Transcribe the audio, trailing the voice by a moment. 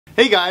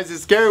Hey guys,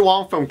 it's Gary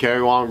Wong from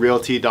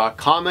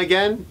GaryWongRealty.com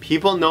again.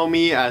 People know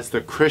me as the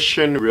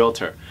Christian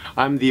Realtor.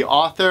 I'm the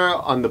author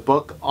on the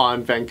book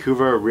on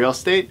Vancouver real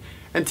estate,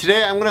 and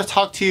today I'm going to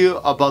talk to you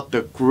about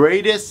the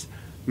greatest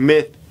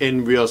myth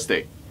in real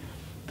estate.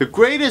 The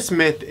greatest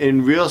myth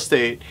in real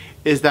estate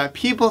is that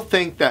people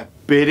think that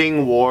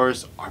bidding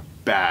wars are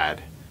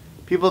bad.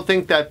 People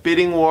think that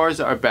bidding wars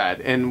are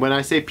bad, and when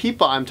I say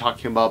people, I'm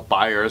talking about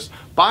buyers.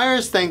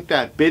 Buyers think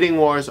that bidding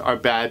wars are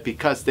bad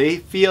because they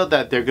feel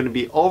that they're going to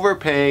be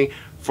overpaying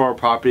for a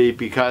property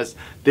because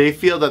they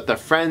feel that the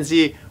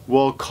frenzy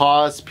will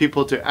cause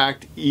people to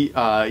act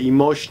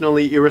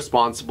emotionally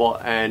irresponsible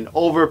and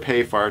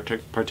overpay for a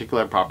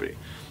particular property.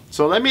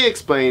 So let me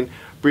explain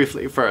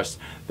briefly first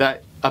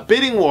that a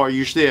bidding war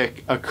usually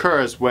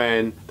occurs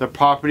when the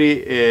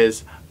property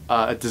is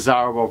a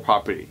desirable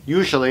property.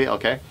 Usually,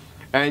 okay?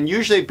 And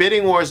usually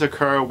bidding wars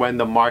occur when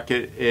the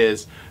market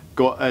is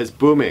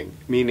booming,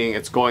 meaning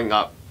it's going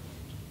up.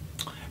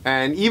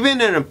 And even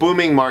in a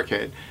booming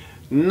market,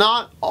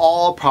 not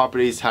all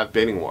properties have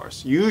bidding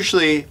wars.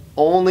 Usually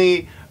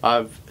only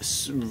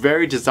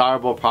very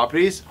desirable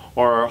properties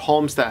or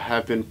homes that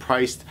have been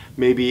priced,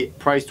 maybe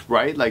priced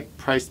right, like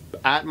priced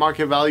at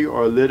market value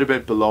or a little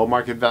bit below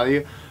market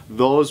value,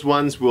 those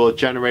ones will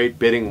generate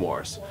bidding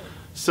wars.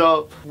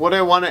 So what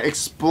I want to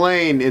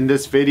explain in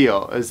this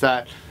video is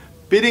that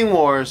bidding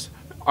wars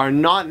are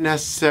not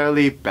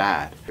necessarily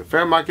bad.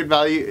 Fair market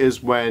value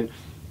is when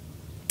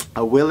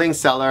a willing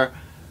seller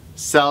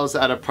sells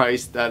at a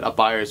price that a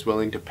buyer is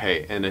willing to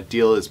pay and a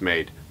deal is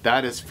made.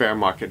 That is fair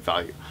market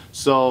value.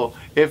 So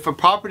if a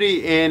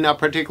property in a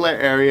particular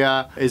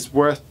area is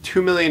worth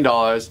 $2 million,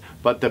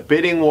 but the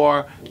bidding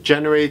war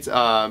generates,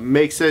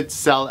 makes it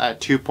sell at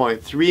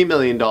 $2.3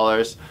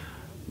 million,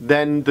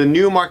 then the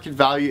new market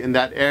value in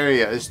that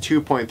area is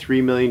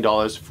 $2.3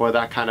 million for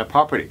that kind of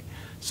property.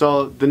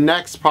 So the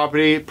next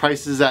property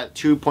prices at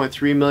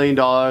 $2.3 million,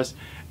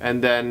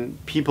 and then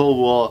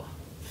people won't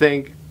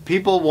think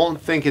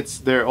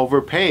they're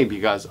overpaying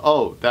because,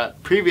 oh,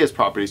 that previous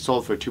property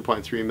sold for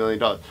 $2.3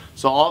 million.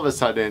 So all of a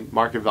sudden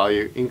market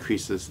value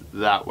increases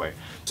that way.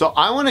 So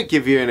I want to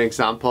give you an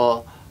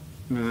example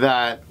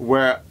that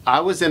where I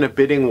was in a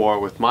bidding war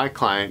with my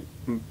client,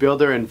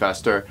 builder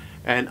investor,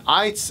 and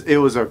it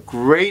was a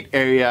great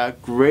area,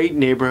 great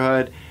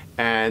neighborhood,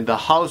 and the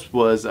house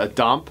was a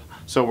dump.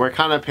 So we're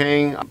kind of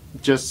paying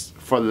just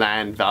for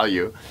land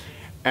value.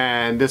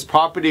 And this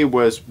property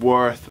was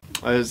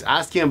I was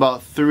asking about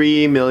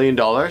 $3 million.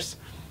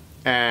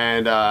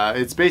 And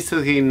it's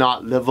basically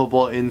not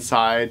livable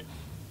inside,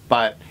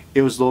 but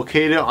it was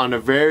located on a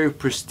very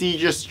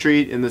prestigious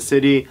street in the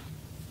city.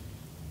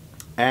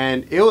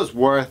 And it was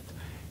worth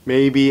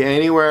maybe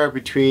anywhere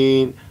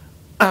between,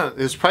 it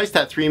was priced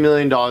at $3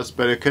 million,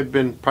 but it could have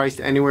been priced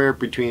anywhere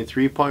between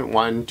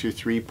 3.1 to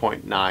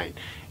 3.9.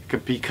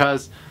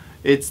 Because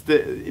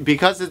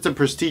it's a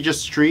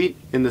prestigious street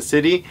in the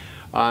city,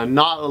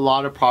 not a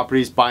lot of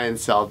properties buy and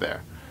sell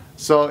there.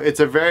 So it's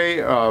a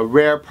very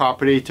rare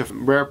property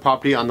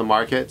on the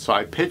market. So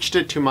I pitched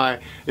it to my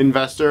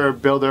investor,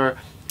 builder,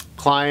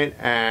 client,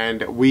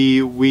 and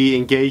we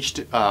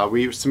engaged.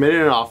 We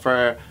submitted an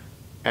offer,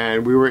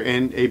 and we were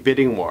in a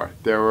bidding war.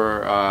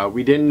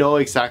 We didn't know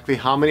exactly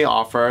how many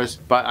offers,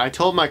 but I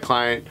told my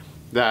client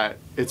that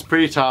it's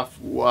pretty tough.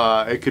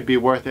 It could be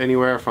worth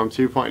anywhere from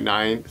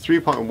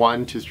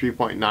 3.1 to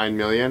 3.9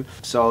 million.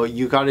 So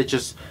you got to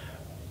just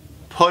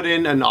put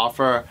in an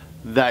offer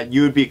that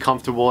you would be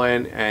comfortable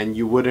in and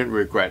you wouldn't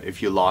regret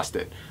if you lost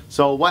it.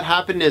 So what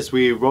happened is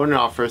we wrote an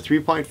offer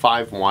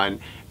 3.51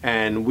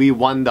 and we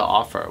won the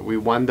offer. We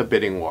won the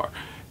bidding war.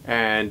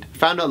 And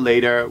found out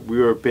later we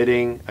were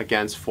bidding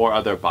against 4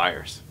 other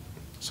buyers.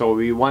 So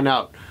we won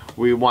out.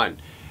 We won.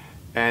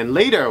 And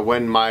later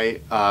when my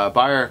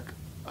buyer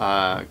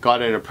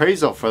got an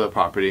appraisal for the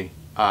property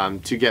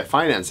to get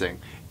financing,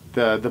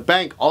 the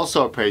bank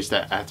also appraised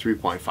it at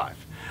 3.5.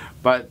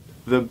 But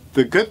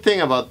the good thing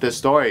about this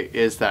story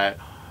is that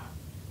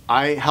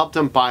I helped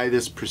them buy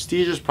this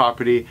prestigious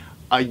property.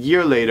 A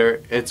year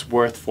later, it's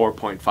worth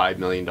 $4.5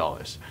 million.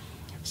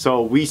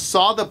 So we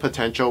saw the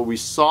potential, we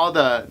saw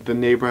the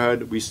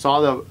neighborhood, we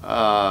saw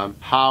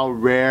how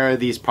rare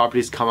these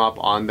properties come up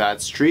on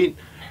that street.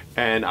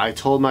 And I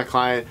told my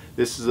client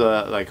this is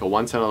like a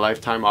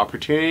once-in-a-lifetime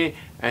opportunity,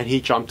 and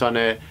he jumped on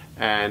it,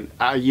 and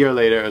a year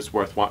later it's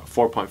worth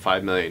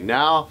 $4.5 million.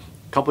 Now,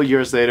 a couple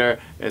years later,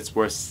 it's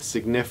worth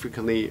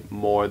significantly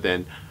more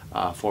than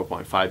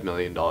 $4.5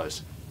 million.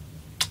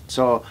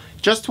 So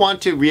just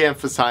want to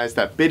re-emphasize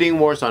that bidding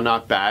wars are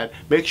not bad.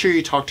 Make sure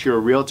you talk to your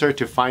realtor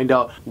to find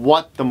out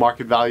what the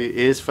market value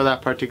is for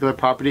that particular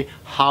property,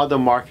 how the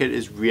market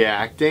is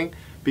reacting.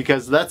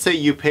 Because let's say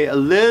you pay a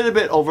little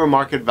bit over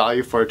market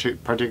value for a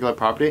particular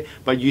property,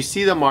 but you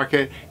see the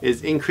market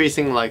is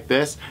increasing like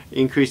this,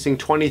 increasing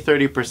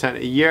 20-30%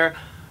 a year,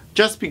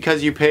 just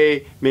because you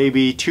pay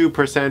maybe 2%,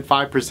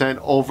 5%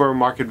 over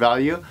market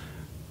value,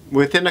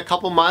 within a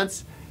couple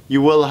months,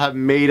 you will have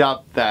made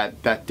up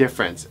that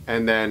difference.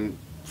 And then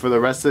for the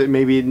rest of it,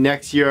 maybe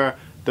next year,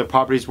 the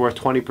property's worth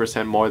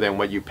 20% more than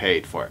what you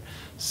paid for it.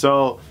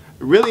 So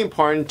really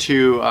important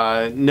to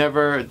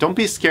don't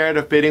be scared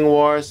of bidding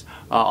wars.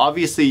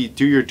 Obviously,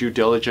 do your due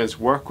diligence,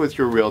 work with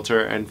your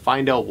realtor, and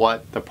find out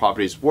what the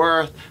property is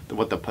worth,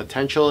 what the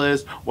potential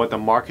is, what the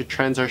market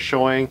trends are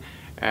showing.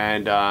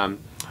 And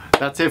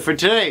that's it for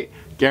today.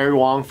 Gary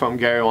Wong from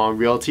Gary Wong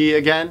Realty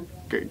again,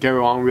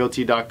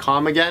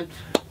 GaryWongRealty.com again.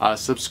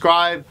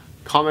 Subscribe,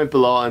 comment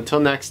below. Until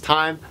next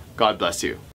time, God bless you.